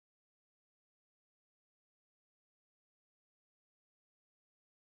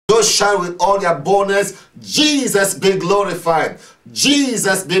Those shout with all their boldness, Jesus be glorified.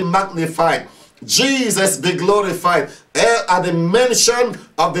 Jesus be magnified. Jesus be glorified. At the mention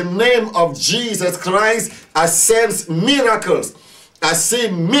of the name of Jesus Christ, I sense miracles. I see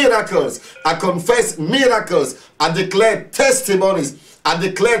miracles. I confess miracles. I declare testimonies. I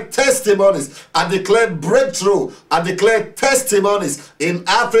declare testimonies. I declare breakthrough. I declare testimonies in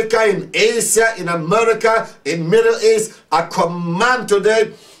Africa, in Asia, in America, in Middle East. I command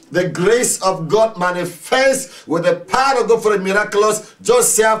today the grace of God manifests with the power of God for the miraculous.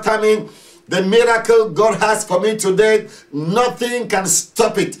 Just say after me, the miracle God has for me today, nothing can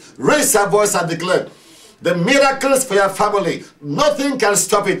stop it. Raise your voice and declare. The miracles for your family, nothing can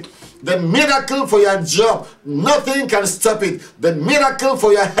stop it. The miracle for your job, nothing can stop it. The miracle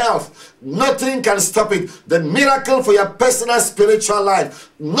for your health, nothing can stop it. The miracle for your personal spiritual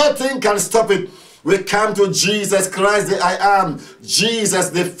life, nothing can stop it. We come to Jesus Christ, the I am, Jesus,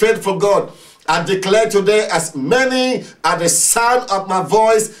 the faithful God. I declare today, as many are the sound of my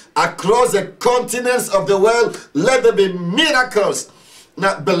voice across the continents of the world, let there be miracles.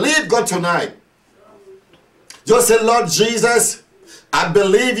 Now, believe God tonight. Just say, Lord Jesus, I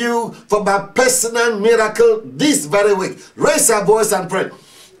believe you for my personal miracle this very week. Raise your voice and pray.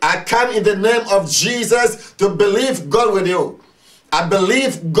 I come in the name of Jesus to believe God with you. I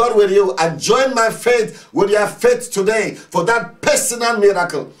believe God with you. I join my faith with your faith today for that personal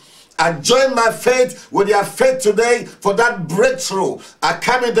miracle. I join my faith with your faith today for that breakthrough. I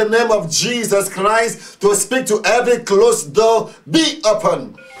come in the name of Jesus Christ to speak to every closed door, be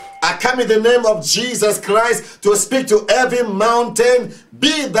open. I come in the name of Jesus Christ to speak to every mountain,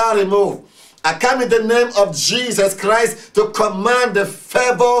 be thou removed. I come in the name of Jesus Christ to command the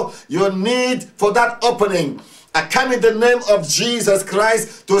favor you need for that opening. I come in the name of Jesus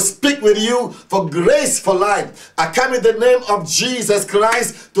Christ to speak with you for grace for life. I come in the name of Jesus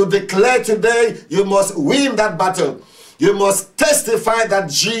Christ to declare today you must win that battle. You must testify that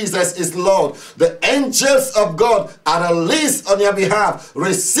Jesus is Lord. The angels of God are released on your behalf.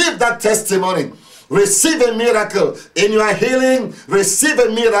 Receive that testimony. Receive a miracle. In your healing, receive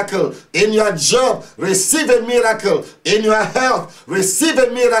a miracle. In your job, receive a miracle. In your health, receive a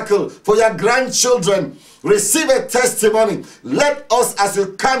miracle. For your grandchildren, receive a testimony. Let us, as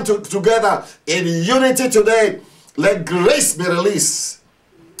we come together in unity today, let grace be released.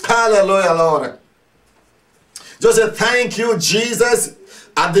 Hallelujah, Lord. Just say, thank you, Jesus.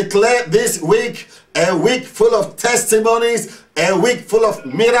 I declare this week a week full of testimonies, a week full of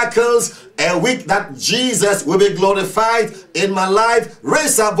miracles, a week that Jesus will be glorified in my life.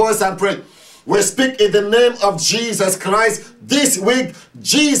 Raise our voice and pray. We speak in the name of Jesus Christ. This week,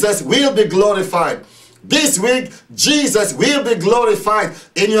 Jesus will be glorified. This week, Jesus will be glorified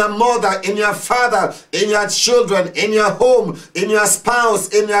in your mother, in your father, in your children, in your home, in your spouse,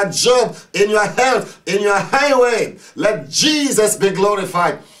 in your job, in your health, in your highway. Let Jesus be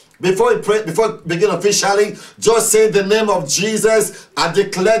glorified. Before we pray, before we begin officially, just say the name of Jesus. I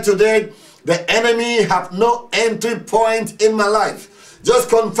declare today, the enemy have no entry point in my life. Just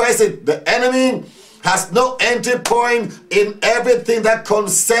confess it. The enemy has no entry point in everything that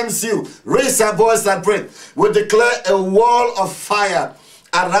concerns you. Raise your voice and pray. We declare a wall of fire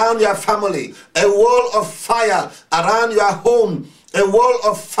around your family, a wall of fire around your home, a wall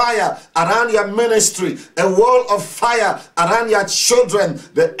of fire around your ministry, a wall of fire around your children.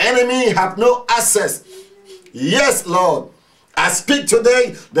 The enemy have no access. Yes, Lord. I speak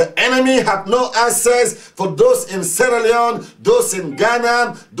today, the enemy have no access for those in Sierra Leone, those in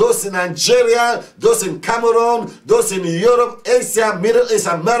Ghana, those in Nigeria, those in Cameroon, those in Europe, Asia, Middle East,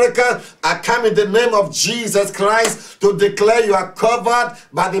 America. I come in the name of Jesus Christ to declare you are covered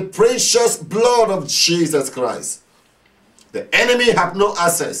by the precious blood of Jesus Christ. The enemy have no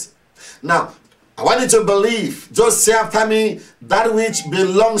access. Now, I want you to believe, just say after me, that which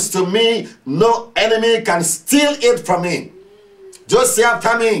belongs to me, no enemy can steal it from me. Just say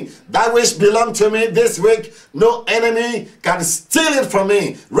after me, that which belongs to me this week, no enemy can steal it from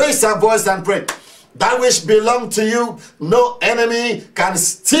me. Raise your voice and pray. That which belongs to you, no enemy can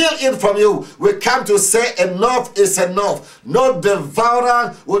steal it from you. We come to say enough is enough. No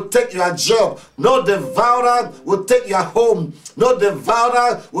devourer will take your job. No devourer will take your home. No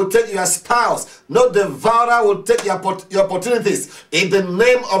devourer will take your spouse. No devourer will take your opportunities. In the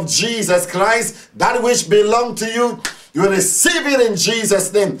name of Jesus Christ, that which belongs to you, you will receive it in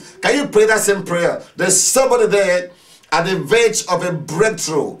Jesus' name. Can you pray that same prayer? There's somebody there at the verge of a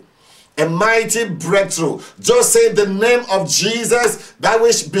breakthrough. A mighty breakthrough. Just say the name of Jesus, that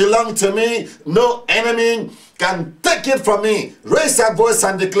which belongs to me, no enemy can take it from me. Raise your voice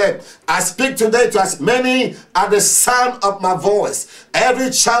and declare. I speak today to as many at the sound of my voice. Every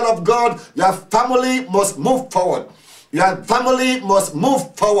child of God, your family must move forward. Your family must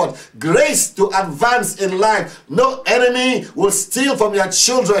move forward. Grace to advance in life. No enemy will steal from your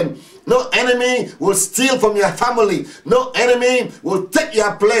children. No enemy will steal from your family. No enemy will take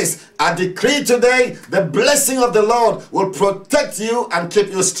your place. I decree today the blessing of the Lord will protect you and keep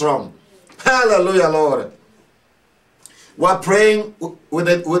you strong. Hallelujah, Lord. We're praying with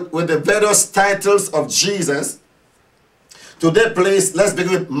the various titles of Jesus. Today, please, let's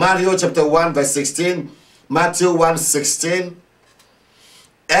begin with Matthew chapter 1, verse 16. Matthew 1:16.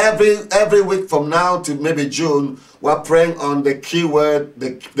 Every week from now to maybe June, we're praying on the key word.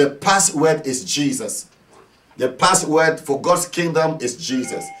 The password is Jesus. The password for God's kingdom is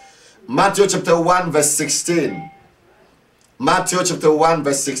Jesus. Matthew chapter 1 verse 16. Matthew chapter 1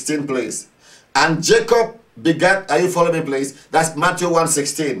 verse 16, please. And Jacob begat, are you following me, please? That's Matthew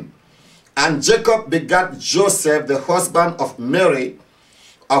 1:16. And Jacob begat Joseph, the husband of Mary,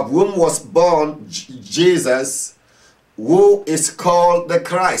 of whom was born Jesus, who is called the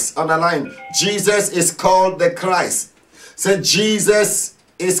Christ. Underline, Jesus is called the Christ. Say, Jesus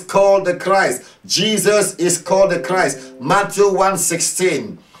is called the Christ. Jesus is called the Christ. Matthew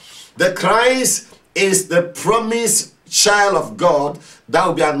 1:16. The Christ is the promised child of God that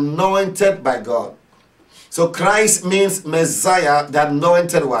will be anointed by God. So Christ means Messiah, the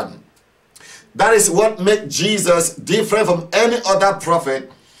anointed one. That is what makes Jesus different from any other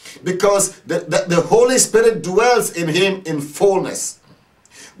prophet, because the Holy Spirit dwells in him in fullness.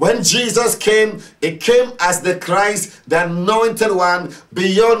 When Jesus came, it came as the Christ, the anointed one,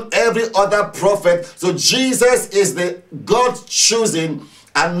 beyond every other prophet. So Jesus is the God-choosing,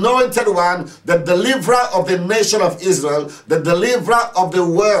 anointed one, the deliverer of the nation of Israel, the deliverer of the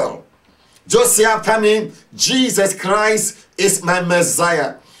world. Just say after me, Jesus Christ is my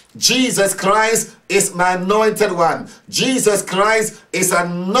Messiah. Jesus Christ is my anointed one. Jesus Christ is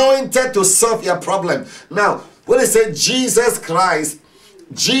anointed to solve your problem. Now, when I say Jesus Christ,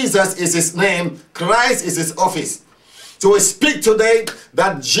 Jesus is his name, Christ is his office. So we speak today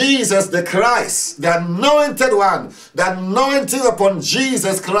that Jesus the Christ, the anointed one, the anointing upon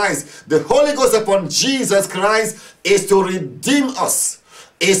Jesus Christ, the Holy Ghost upon Jesus Christ is to redeem us,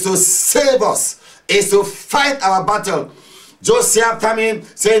 is to save us, is to fight our battle. Just say after me,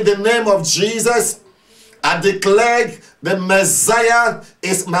 say in the name of Jesus, I declare the Messiah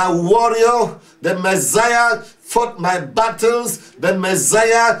is my warrior. The Messiah fought my battles. The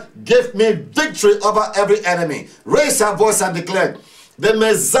Messiah gave me victory over every enemy. Raise your voice and declare, the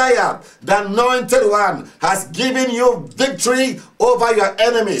Messiah, the anointed one, has given you victory over your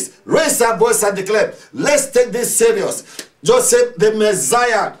enemies. Raise your voice and declare, let's take this serious. Just say, the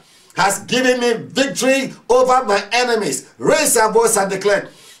Messiah has given me victory over my enemies. Raise your voice and declare,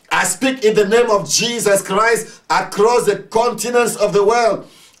 I speak in the name of Jesus Christ across the continents of the world.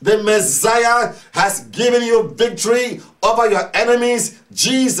 The Messiah has given you victory over your enemies.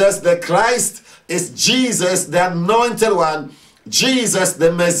 Jesus the Christ is Jesus the anointed one. Jesus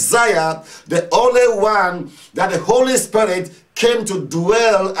the Messiah, the only one that the Holy Spirit came to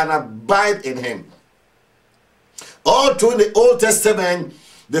dwell and abide in him. All through the Old Testament,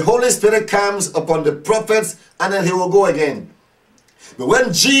 the Holy Spirit comes upon the prophets and then he will go again. But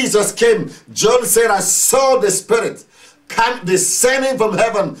when Jesus came, John said, I saw the Spirit come descending from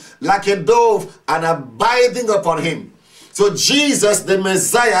heaven like a dove and abiding upon him. So Jesus, the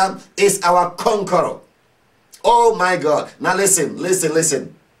Messiah, is our conqueror. Oh my God. Now listen, listen,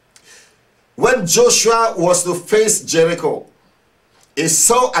 listen. When Joshua was to face Jericho, he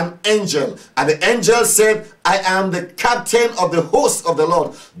saw an angel, and the angel said, I am the captain of the host of the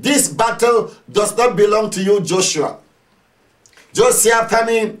Lord. This battle does not belong to you, Joshua. Just say after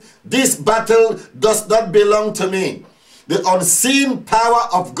me, this battle does not belong to me. The unseen power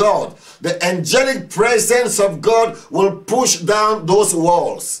of God, the angelic presence of God will push down those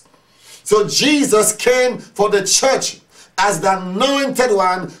walls. So Jesus came for the church as the anointed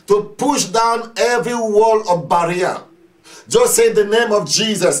one to push down every wall of barrier. Just say the name of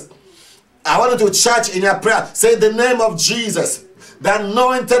Jesus. I want you to church in your prayer. Say the name of Jesus. The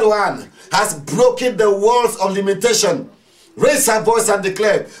anointed one has broken the walls of limitation. Raise your voice and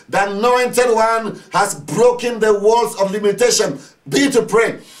declare, the anointed one has broken the walls of limitation. Be to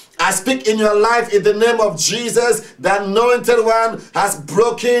pray. I speak in your life in the name of Jesus. The anointed one has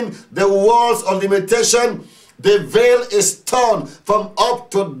broken the walls of limitation. The veil is torn from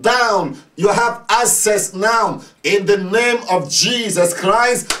up to down. You have access now in the name of Jesus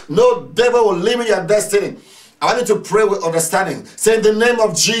Christ. No devil will limit your destiny. I want you to pray with understanding. Say in the name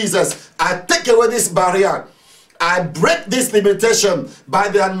of Jesus, I take away this barrier. I break this limitation by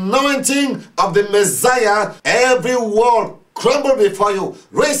the anointing of the Messiah. Every wall crumble before you.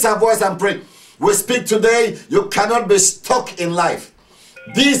 Raise your voice and pray. We speak today, you cannot be stuck in life.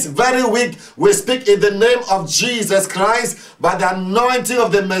 This very week, we speak in the name of Jesus Christ, by the anointing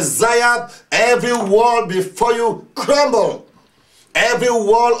of the Messiah. Every wall before you crumble. Every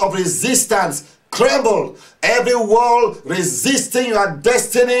wall of resistance crumble. Every wall resisting your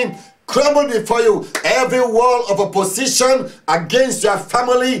destiny crumble before you. Every wall of opposition against your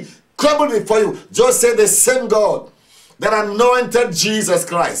family crumble before you. Just say, the same God that anointed Jesus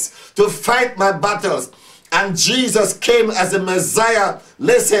Christ to fight my battles, and Jesus came as a Messiah.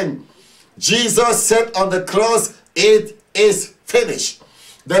 Listen, Jesus said on the cross, it is finished.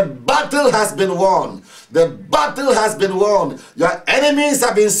 The battle has been won. The battle has been won. Your enemies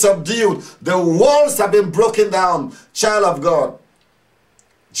have been subdued. The walls have been broken down. Child of God,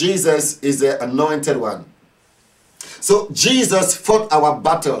 Jesus is the anointed one. So Jesus fought our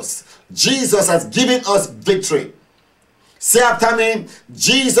battles. Jesus has given us victory. Say after me,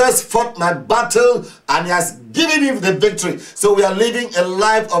 Jesus fought my battle and he has given me the victory. So we are living a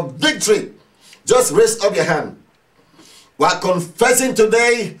life of victory. Just raise up your hand. We are confessing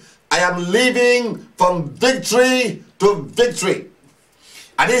today, I am living from victory to victory.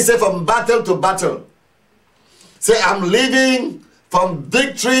 I didn't say from battle to battle. Say, I'm living from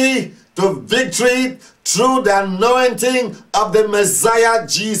victory to victory through the anointing of the Messiah,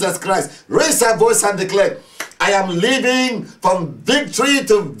 Jesus Christ. Raise your voice and declare, I am living from victory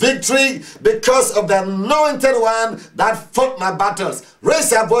to victory because of the anointed one that fought my battles.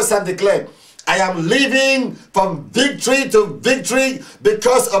 Raise your voice and declare, I am living from victory to victory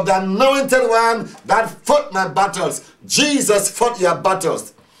because of the anointed one that fought my battles. Jesus fought your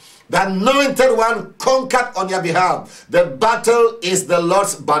battles. The anointed one conquered on your behalf. The battle is the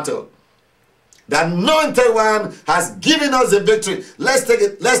Lord's battle. The anointed one has given us the victory. Let's take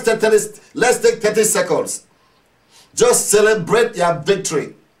it. Let's take 30 seconds. Just celebrate your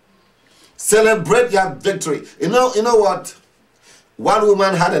victory. Celebrate your victory. You know what? One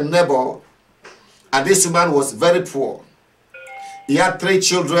woman had a neighbor, and this woman was very poor. He had 3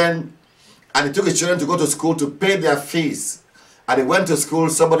 children, and he took his children to go to school to pay their fees. And he went to school.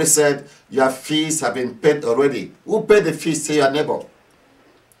 Somebody said, your fees have been paid already. Who paid the fees? Say your neighbor.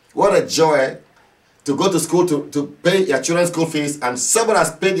 What a joy to go to school to pay your children's school fees, and somebody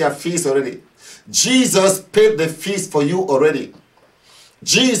has paid their fees already. Jesus paid the fees for you already.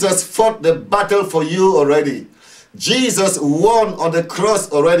 Jesus fought the battle for you already. Jesus won on the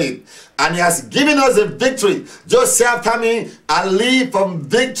cross already, and he has given us a victory. Just say after me, I live from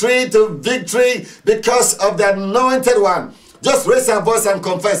victory to victory because of the anointed one. Just raise your voice and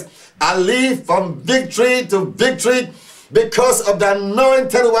confess, I live from victory to victory because of the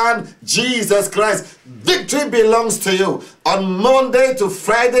anointed one, Jesus Christ. Victory belongs to you. On Monday to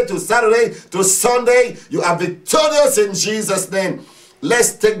Friday to Saturday to Sunday, you are victorious in Jesus' name.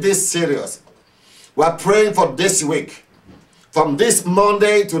 Let's take this serious. We are praying for this week. From this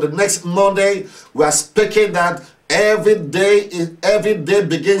Monday to the next Monday, we are speaking that every day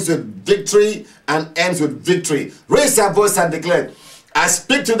begins with victory and ends with victory. Raise your voice and declare, I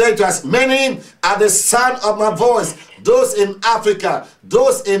speak today to as many as the sound of my voice, those in Africa,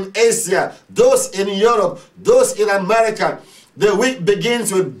 those in Asia, those in Europe, those in America. The week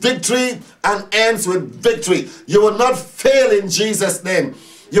begins with victory and ends with victory. You will not fail in Jesus' name.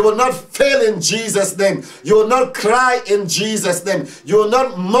 You will not fail in Jesus' name. You will not cry in Jesus' name. You will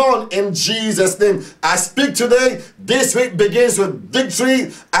not mourn in Jesus' name. I speak today, this week begins with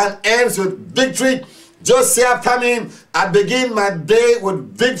victory and ends with victory. Just say after me, I begin my day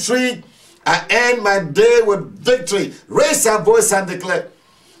with victory. I end my day with victory. Raise your voice and declare,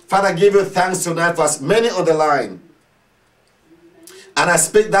 Father, I give you thanks tonight for as many on the line. And I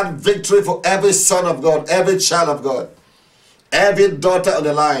speak that victory for every son of God, every child of God, every daughter on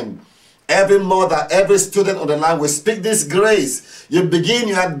the line, every mother, every student on the line. We speak this grace. You begin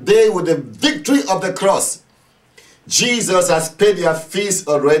your day with the victory of the cross. Jesus has paid your fees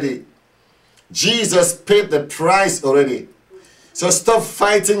already. Jesus paid the price already. So stop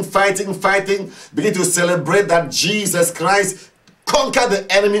fighting. Begin to celebrate that Jesus Christ conquered the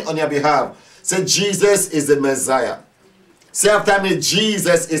enemy on your behalf. Say, Jesus is the Messiah. Say after me,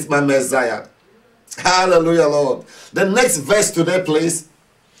 Jesus is my Messiah. Hallelujah, Lord. The next verse today, please,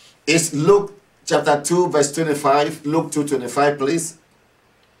 is Luke chapter 2, verse 25. Luke 2:25, please.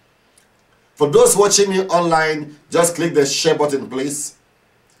 For those watching me online, just click the share button, please.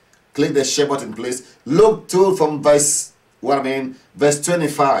 Click the share button, please. Luke 2 from verse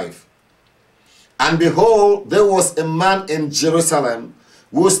 25. And behold, there was a man in Jerusalem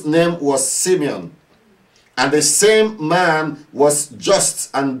whose name was Simeon. And the same man was just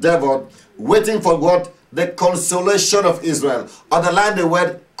and endeavored, waiting for what? The consolation of Israel. Underline the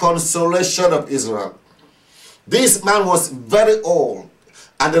word consolation of Israel. This man was very old,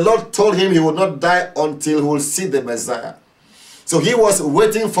 and the Lord told him he would not die until he will see the Messiah. So he was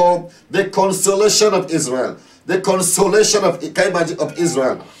waiting for the consolation of Israel. The consolation of, can you imagine, of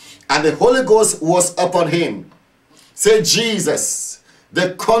Israel. And the Holy Ghost was upon him. Say, Jesus,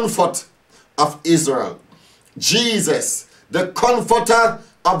 the comfort of Israel. Jesus, the comforter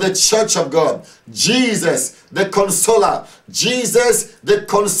of the church of God. Jesus, the consoler. Jesus, the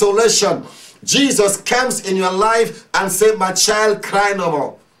consolation. Jesus comes in your life and say, my child, cry no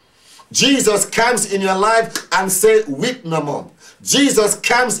more. Jesus comes in your life and say, weep no more. Jesus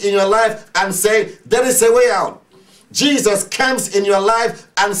comes in your life and say, there is a way out. Jesus comes in your life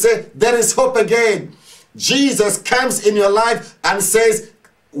and say, there is hope again. Jesus comes in your life and says,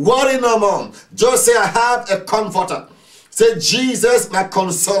 worry no more. Just say, I have a comforter. Say, Jesus, my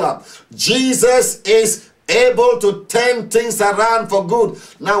consoler. Jesus is able to turn things around for good.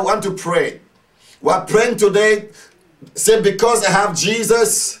 Now I want to pray. We're praying today. Say, because I have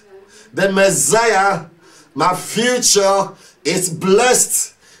Jesus, the Messiah, my future is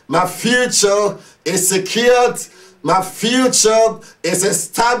blessed. My future is secured. My future is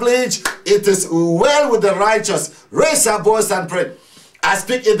established. It is well with the righteous. Raise our voice and pray. I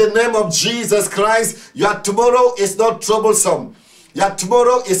speak in the name of Jesus Christ. Your tomorrow is not troublesome. Your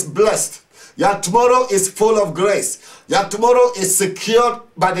tomorrow is blessed. Your tomorrow is full of grace. Your tomorrow is secured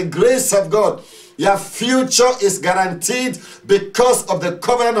by the grace of God. Your future is guaranteed because of the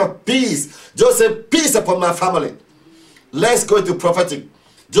covenant of peace. Just say, peace upon my family. Let's go to prophetic.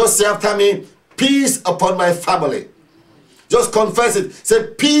 Just say after me, peace upon my family. Just confess it. Say,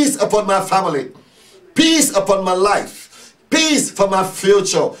 peace upon my family. Peace upon my life. Peace for my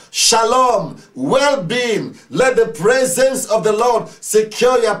future. Shalom, well-being. Let the presence of the Lord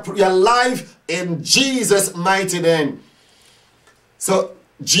secure your life in Jesus' mighty name. So,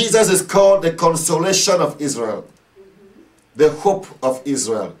 Jesus is called the consolation of Israel, the hope of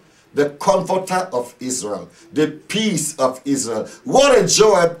Israel, the comforter of Israel, the peace of Israel. What a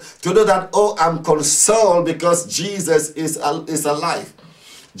joy to know that, oh, I'm consoled because Jesus is alive.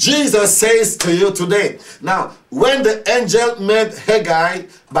 Jesus says to you today. Now, when the angel met Haggai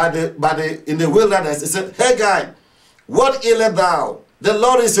in the wilderness, he said, Haggai, what aileth thou? The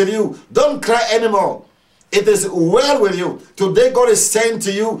Lord is with you. Don't cry anymore. It is well with you. Today God is saying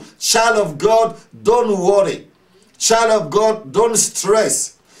to you, child of God, don't worry. Child of God, don't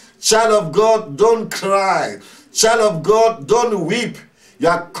stress. Child of God, don't cry. Child of God, don't weep.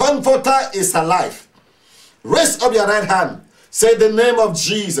 Your comforter is alive. Raise up your right hand. Say the name of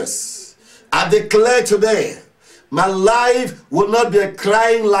Jesus. I declare today, my life will not be a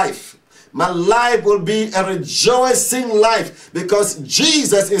crying life. My life will be a rejoicing life because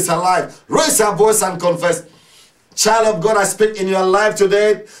Jesus is alive. Raise your voice and confess. Child of God, I speak in your life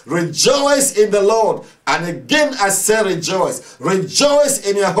today. Rejoice in the Lord. And again I say rejoice. Rejoice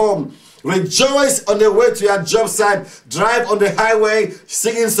in your home. Rejoice on the way to your job site. Drive on the highway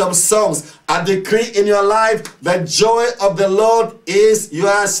singing some songs. I decree in your life, the joy of the Lord is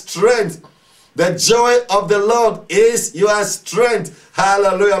your strength. The joy of the Lord is your strength.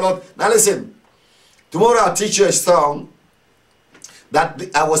 Hallelujah, Lord. Now listen. Tomorrow I'll teach you a song that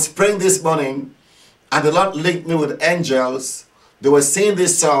I was praying this morning, and the Lord linked me with angels. They were singing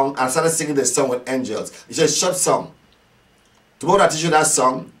this song, and I started singing this song with angels. It's a short song. Tomorrow I'll teach you that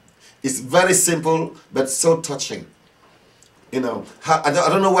song. It's very simple, but so touching. You know, I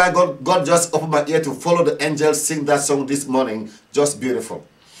don't know why God just opened my ear to follow the angels sing that song this morning. Just beautiful.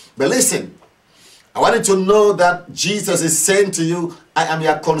 But listen. I want you to know that Jesus is saying to you, I am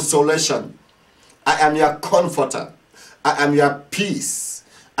your consolation. I am your comforter. I am your peace.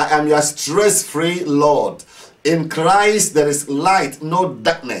 I am your stress-free Lord. In Christ there is light, no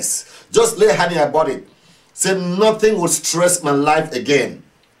darkness. Just lay a hand in your body. Say, nothing will stress my life again.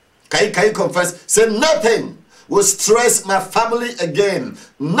 Can you confess? Say, nothing will stress my family again.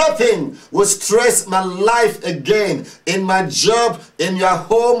 Nothing will stress my life again. In my job, in your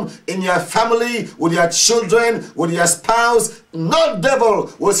home, in your family, with your children, with your spouse. No devil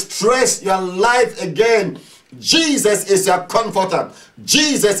will stress your life again. Jesus is your comforter.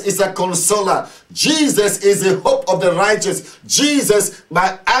 Jesus is a consoler. Jesus is the hope of the righteous. Jesus,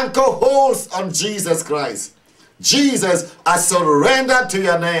 my anchor holds on Jesus Christ. Jesus, I surrender to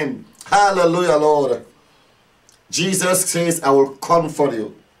your name. Hallelujah, Lord. Jesus says, I will comfort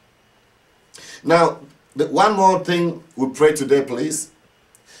you. Now, one more thing we pray today, please.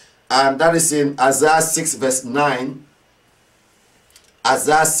 And that is in Isaiah 6 verse 9.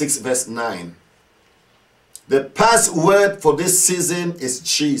 Isaiah 6 verse 9. The password for this season is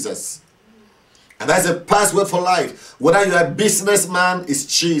Jesus. And that's a password for life. Whether you're a businessman, it's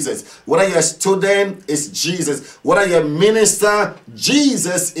Jesus. Whether you're a student, it's Jesus. Whether you're a minister,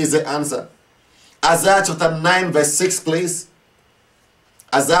 Jesus is the answer. Isaiah chapter 9 verse 6, please.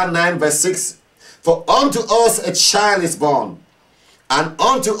 Isaiah 9 verse 6. For unto us a child is born, and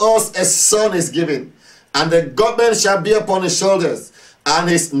unto us a son is given, and the government shall be upon his shoulders, and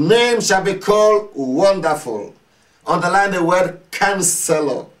his name shall be called Wonderful. Underline the word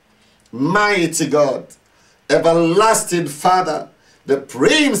Counselor, Mighty God, Everlasting Father, the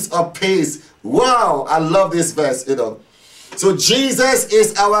Prince of Peace. Wow, I love this verse, you know. So Jesus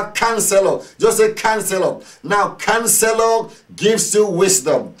is our Counselor. Just say Counselor. Now, Counselor gives you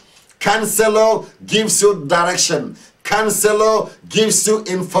wisdom. Counselor gives you direction. Counselor gives you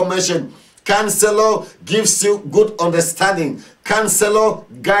information. Counselor gives you good understanding. Counselor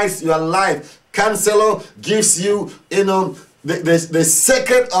guides your life. Counselor gives you, the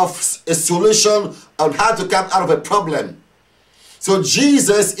secret of a solution on how to come out of a problem. So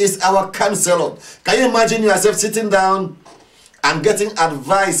Jesus is our Counselor. Can you imagine yourself sitting down and getting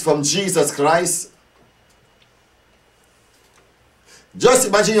advice from Jesus Christ? Just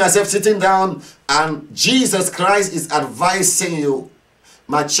imagine yourself sitting down and Jesus Christ is advising you,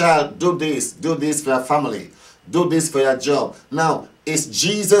 my child, do this for your family, do this for your job. Now, is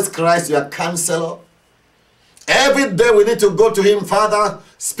Jesus Christ your Counselor? Every day we need to go to him. Father,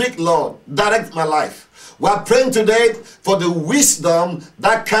 speak, Lord, direct my life. We are praying today for the wisdom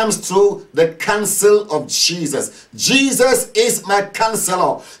that comes through the counsel of Jesus. Jesus is my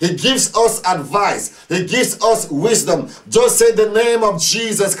Counselor. He gives us advice. He gives us wisdom. Just say the name of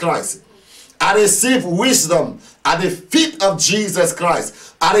Jesus Christ. I receive wisdom at the feet of Jesus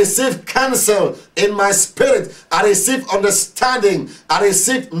Christ. I receive counsel in my spirit. I receive understanding. I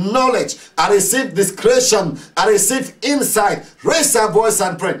receive knowledge. I receive discretion. I receive insight. Raise your voice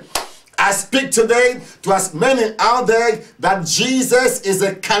and pray. I speak today to as many out there that Jesus is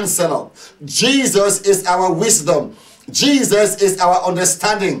a Counselor. Jesus is our wisdom. Jesus is our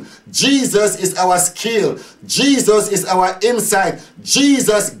understanding. Jesus is our skill. Jesus is our insight.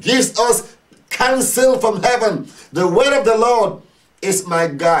 Jesus gives us counsel from heaven. The word of the Lord is my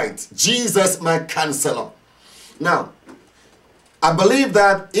guide. Jesus, my Counselor. Now, I believe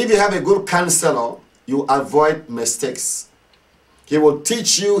that if you have a good counselor, you avoid mistakes. He will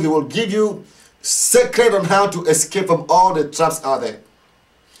teach you, he will give you secret on how to escape from all the traps out there.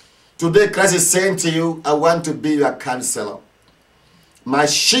 Today, Christ is saying to you, I want to be your Counselor. My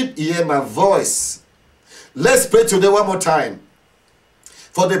sheep hear my voice. Let's pray today one more time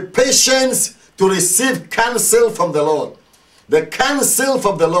for the patience to receive counsel from the Lord. The counsel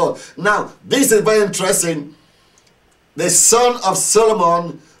from the Lord. Now, this is very interesting. The son of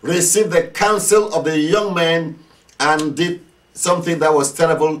Solomon received the counsel of the young man and did something that was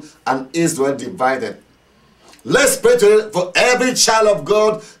terrible, and Israel divided. Let's pray today for every child of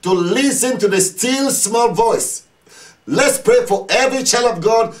God to listen to the still small voice. Let's pray for every child of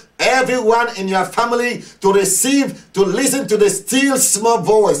God, everyone in your family to listen to the still small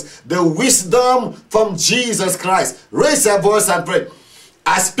voice, the wisdom from Jesus Christ. Raise your voice and pray.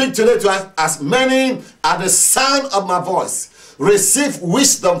 I speak today to as many at the sound of my voice. Receive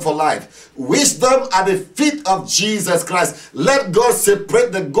wisdom for life. Wisdom at the feet of Jesus Christ. Let God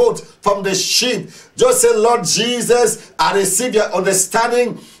separate the goat from the sheep. Just say, Lord Jesus, I receive your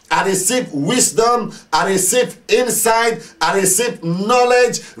understanding. I receive wisdom. I receive insight. I receive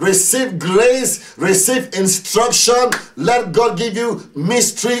knowledge. Receive grace. Receive instruction. Let God give you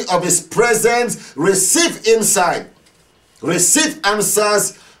mystery of his presence. Receive insight. Receive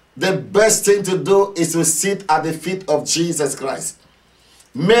answers. The best thing to do is to sit at the feet of Jesus Christ.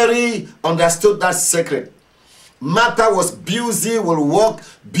 Mary understood that secret. Martha was busy, will walk,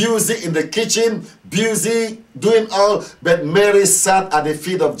 busy in the kitchen, busy doing all, but Mary sat at the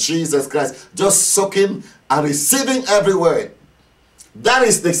feet of Jesus Christ, just soaking and receiving every word. That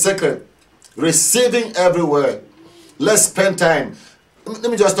is the secret. Receiving every word. Let's spend time. Let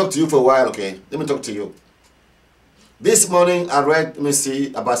me just talk to you for a while, okay? Let me talk to you. This morning I read, let me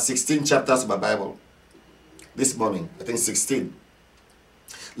see, about 16 chapters of my Bible. This morning, I think 16.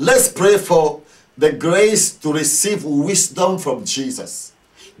 Let's pray for the grace to receive wisdom from Jesus.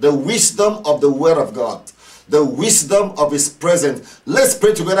 The wisdom of the Word of God. The wisdom of his presence. Let's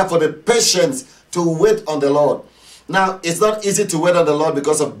pray together for the patience to wait on the Lord. Now, it's not easy to wait on the Lord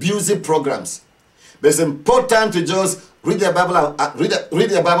because of busy programs. But it's important to just read the Bible and read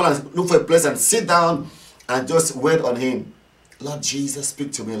the Bible and look for a place and sit down and just wait on him. Lord Jesus,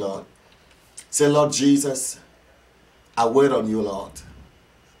 speak to me, Lord. Say, Lord Jesus, I wait on you, Lord.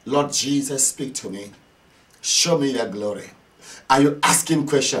 Lord Jesus, speak to me. Show me your glory. Are you asking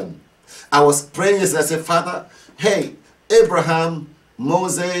questions? I was praying as I said, Father, hey, Abraham,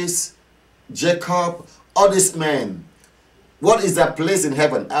 Moses, Jacob, all these men, what is their place in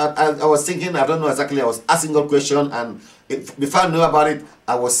heaven? I was thinking, I don't know exactly, I was asking God question, and before I knew about it,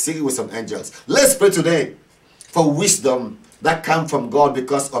 I was singing with some angels. Let's pray today for wisdom that comes from God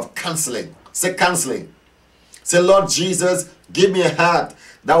because of counseling. Say counseling. Say, Lord Jesus, give me a heart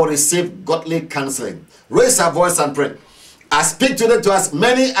that will receive godly counseling. Raise our voice and pray. I speak today to as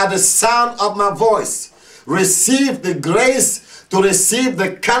many at the sound of my voice. Receive the grace to receive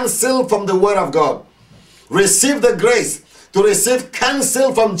the counsel from the word of God. Receive the grace to receive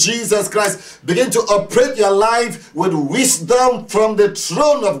counsel from Jesus Christ. Begin to operate your life with wisdom from the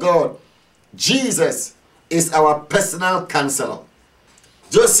throne of God. Jesus is our personal counselor.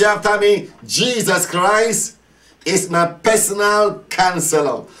 Just say after me, Jesus Christ is my personal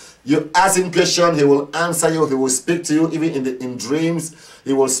counselor. You ask him question, he will answer you, he will speak to you, even in dreams,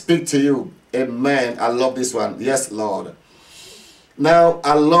 he will speak to you. Amen. I love this one. Yes, Lord. Now,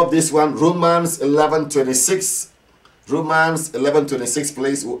 I love this one. Romans 11:26. Romans 11:26,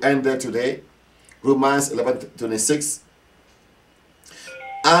 please. We'll end there today. Romans 11:26.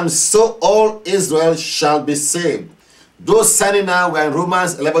 And so all Israel shall be saved. Those signing now, we're in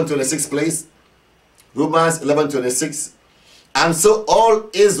Romans 11:26, please. Romans 11:26. And so all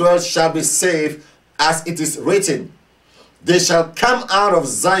Israel shall be saved, as it is written, they shall come out of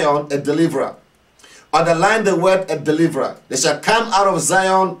Zion a deliverer. Underline the word a deliverer. They shall come out of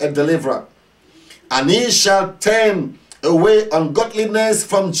Zion a deliverer. And he shall turn away ungodliness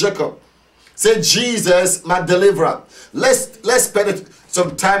from Jacob. Say, Jesus, my deliverer. Let's spend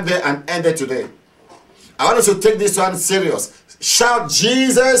some time there and end it today. I want us to take this one serious. Shout,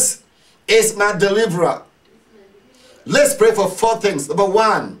 Jesus is my deliverer. Let's pray for 4 things. Number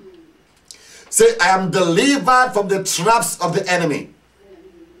 1, say, I am delivered from the traps of the enemy.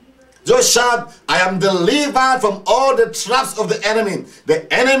 Just shout, I am delivered from all the traps of the enemy.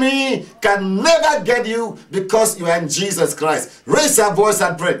 The enemy can never get you because you are in Jesus Christ. Raise your voice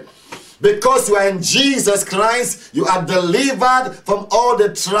and pray. Because you are in Jesus Christ, you are delivered from all the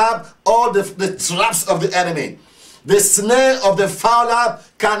traps of the enemy. The snare of the fowler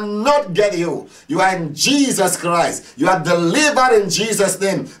cannot get you. You are in Jesus Christ. You are delivered in Jesus'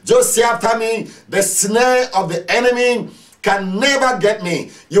 name. Just say after me, the snare of the enemy can never get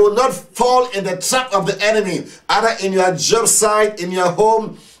me. You will not fall in the trap of the enemy. Either in your job site, in your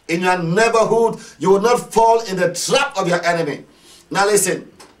home, in your neighborhood, you will not fall in the trap of your enemy. Now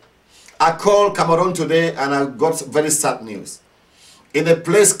listen, I called Cameroon today and I got very sad news. In a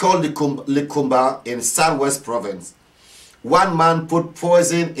place called Likumba in Southwest Province, one man put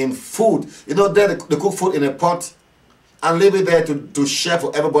poison in food. You know, they cook food in a pot and leave it there to share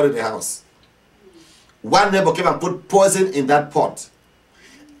for everybody in the house. One neighbor came and put poison in that pot.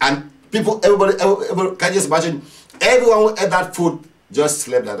 And people, everybody can you just imagine, everyone who ate that food just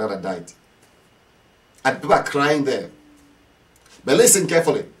slept like that and died. And people are crying there. But listen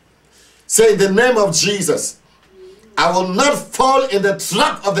carefully. Say, in the name of Jesus, I will not fall in the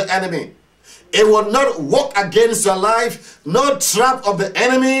trap of the enemy. It will not work against your life. No trap of the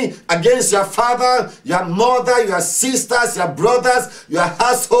enemy against your father, your mother, your sisters, your brothers, your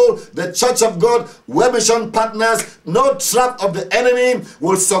household, the church of God, web mission partners. No trap of the enemy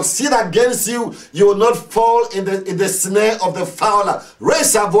will succeed against you. You will not fall in the snare of the fowler.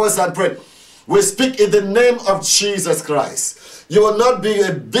 Raise your voice and pray. We speak in the name of Jesus Christ. You will not be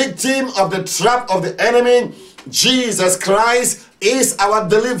a victim of the trap of the enemy. Jesus Christ is our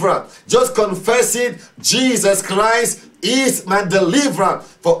deliverer. Just confess it. Jesus Christ is my deliverer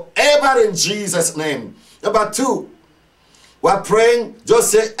forever in Jesus' name. Number 2, we're praying.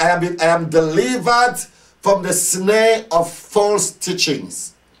 Just say, I am delivered from the snare of false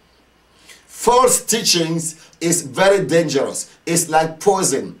teachings. False teachings is very dangerous. It's like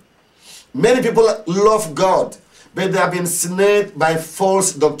poison. Many people love God, but they have been snared by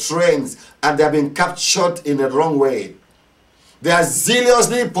false doctrines and they have been captured in the wrong way. They are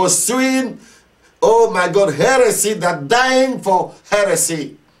zealously pursuing, oh my God, heresy. They're dying for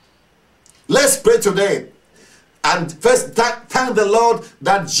heresy. Let's pray today. And first, thank the Lord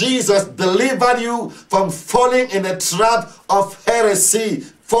that Jesus delivered you from falling in the trap of heresy,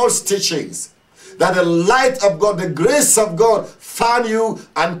 false teachings. That the light of God, the grace of God found you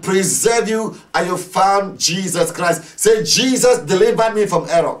and preserved you, and you found Jesus Christ. Say, Jesus delivered me from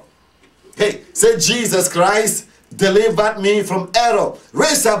error. Hey, say, Jesus Christ delivered me from error.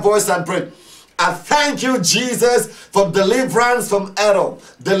 Raise your voice and pray. I thank you, Jesus, for deliverance from error,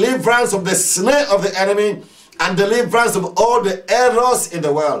 deliverance from the snare of the enemy. and deliverance from all the errors in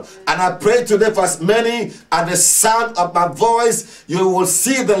the world. And I pray today for as many at the sound of my voice, you will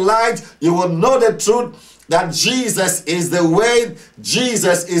see the light, you will know the truth, that Jesus is the way,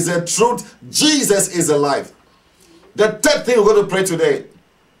 Jesus is the truth, Jesus is the life. The third thing we're going to pray today,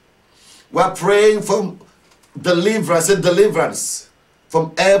 we're praying for deliverance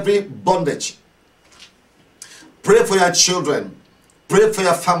from every bondage. Pray for your children, pray for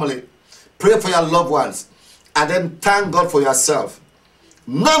your family, pray for your loved ones, and then thank God for yourself.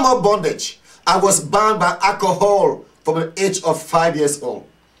 No more bondage. I was bound by alcohol from the age of 5 years old.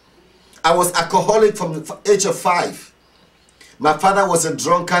 I was alcoholic from the age of 5. My father was a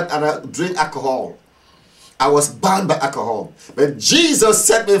drunkard and I drink alcohol. I was bound by alcohol. But Jesus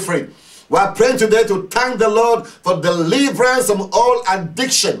set me free. We are praying today to thank the Lord for deliverance from all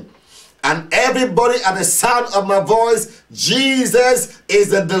addiction. And everybody at the sound of my voice, Jesus is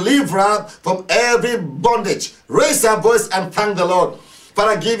the deliverer from every bondage. Raise our voice and thank the Lord.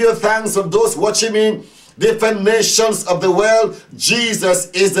 Father, I give you thanks for those watching me, different nations of the world. Jesus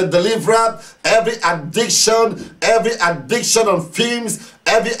is the deliverer. Every addiction on films,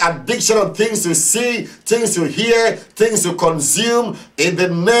 every addiction on things to see, things to hear, things to consume, in the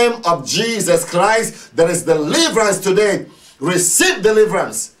name of Jesus Christ, there is deliverance today. Receive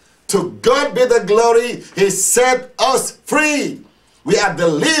deliverance. To God be the glory. He set us free. We are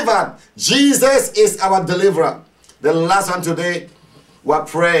delivered. Jesus is our deliverer. The last one today, we're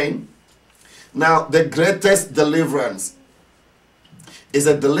praying. Now, the greatest deliverance is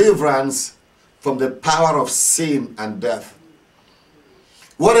a deliverance from the power of sin and death.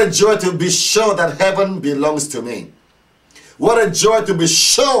 What a joy to be sure that heaven belongs to me. What a joy to be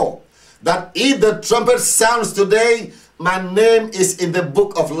sure that if the trumpet sounds today, my name is in the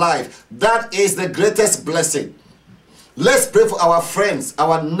book of life. That is the greatest blessing. Let's pray for our friends,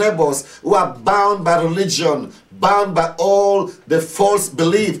 our neighbors who are bound by religion, bound by all the false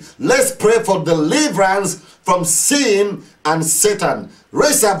belief. Let's pray for deliverance from sin and Satan.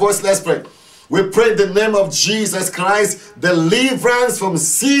 Raise our voice, let's pray. We pray in the name of Jesus Christ, deliverance from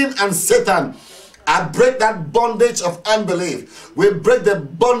sin and Satan. I break that bondage of unbelief. We break the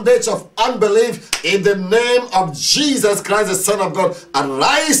bondage of unbelief in the name of Jesus Christ, the Son of God.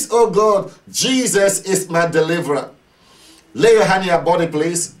 Arise, O God. Jesus is my deliverer. Lay your hand in your body,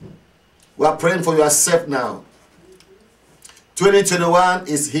 please. We are praying for yourself now. 2021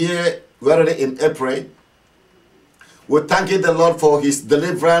 is here. We're already in April. We're thanking the Lord for his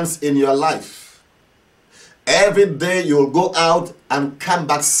deliverance in your life. Every day you will go out and come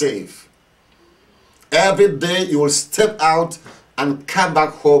back safe. Every day you will step out and come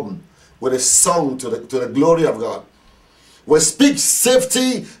back home with a song to the glory of God. We speak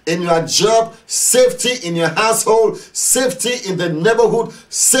safety in your job, safety in your household, safety in the neighborhood,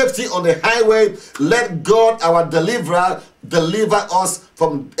 safety on the highway. Let God, our deliverer, deliver us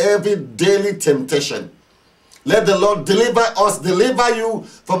from every daily temptation. Let the Lord deliver us, deliver you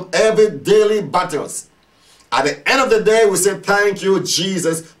from every daily battles. At the end of the day, we say, thank you,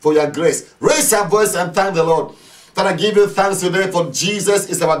 Jesus, for your grace. Raise our voice and thank the Lord. Father, I give you thanks today for Jesus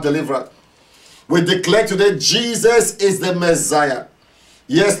is our deliverer. We declare today, Jesus is the Messiah.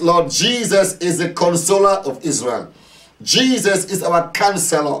 Yes, Lord, Jesus is the consoler of Israel. Jesus is our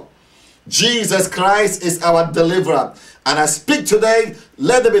counselor. Jesus Christ is our deliverer. And I speak today,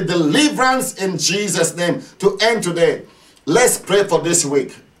 let there be deliverance in Jesus' name to end today. Let's pray for this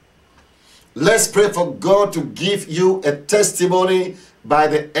week. Let's pray for God to give you a testimony by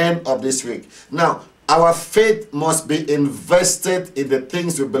the end of this week. Now, our faith must be invested in the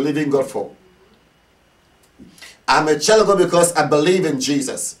things we believe in God for. I'm a child of God because I believe in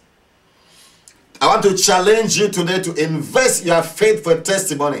Jesus. I want to challenge you today to invest your faith for a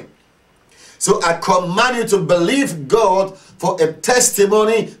testimony. So I command you to believe God for a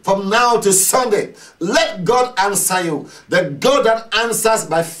testimony from now to Sunday. Let God answer you. The God that answers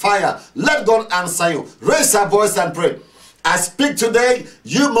by fire. Let God answer you. Raise your voice and pray. I speak today,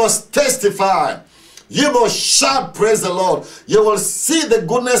 you must testify. You must shout, praise the Lord. You will see the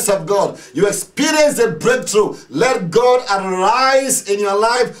goodness of God. You experience a breakthrough. Let God arise in your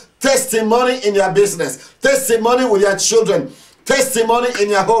life. Testimony in your business. Testimony with your children. Testimony in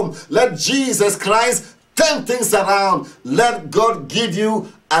your home. Let Jesus Christ turn things around. Let God give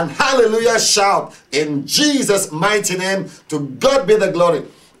you an hallelujah shout in Jesus' mighty name. To God be the glory.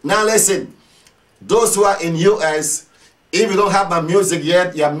 Now listen, those who are in US, if you don't have my music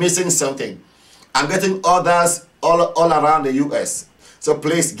yet, you are missing something. I'm getting others all around the US. So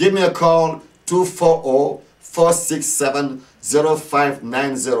please give me a call,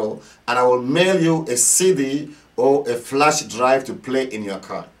 240-467-0590, and I will mail you a CD or a flash drive to play in your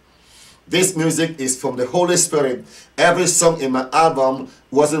car. This music is from the Holy Spirit. Every song in my album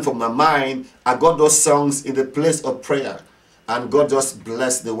wasn't from my mind. I got those songs in the place of prayer. And God just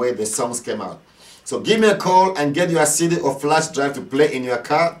blessed the way the songs came out. So give me a call and get your CD or flash drive to play in your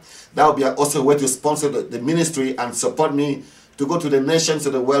car. That will be also a way to sponsor the ministry and support me to go to the nations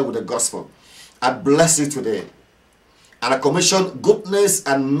of the world with the gospel. I bless you today. And I commission goodness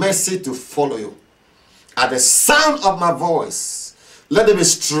and mercy to follow you. At the sound of my voice, let there be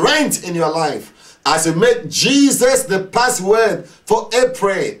strength in your life as you make Jesus the password for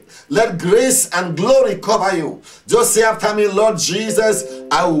April. Let grace and glory cover you. Just say after me, Lord Jesus,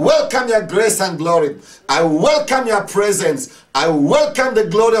 I welcome your grace and glory. I welcome your presence. I welcome the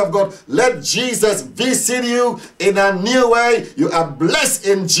glory of God. Let Jesus visit you in a new way. You are blessed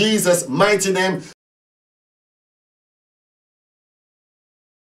in Jesus' mighty name.